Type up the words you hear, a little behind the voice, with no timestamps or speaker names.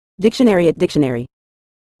Dictionary at dictionary.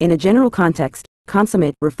 In a general context,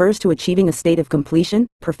 consummate refers to achieving a state of completion,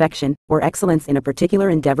 perfection, or excellence in a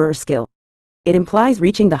particular endeavor or skill. It implies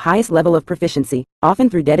reaching the highest level of proficiency,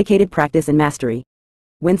 often through dedicated practice and mastery.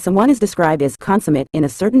 When someone is described as consummate in a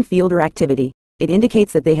certain field or activity, it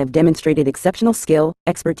indicates that they have demonstrated exceptional skill,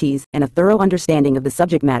 expertise, and a thorough understanding of the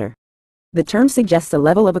subject matter. The term suggests a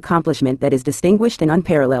level of accomplishment that is distinguished and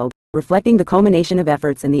unparalleled, reflecting the culmination of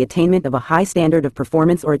efforts and the attainment of a high standard of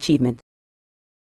performance or achievement.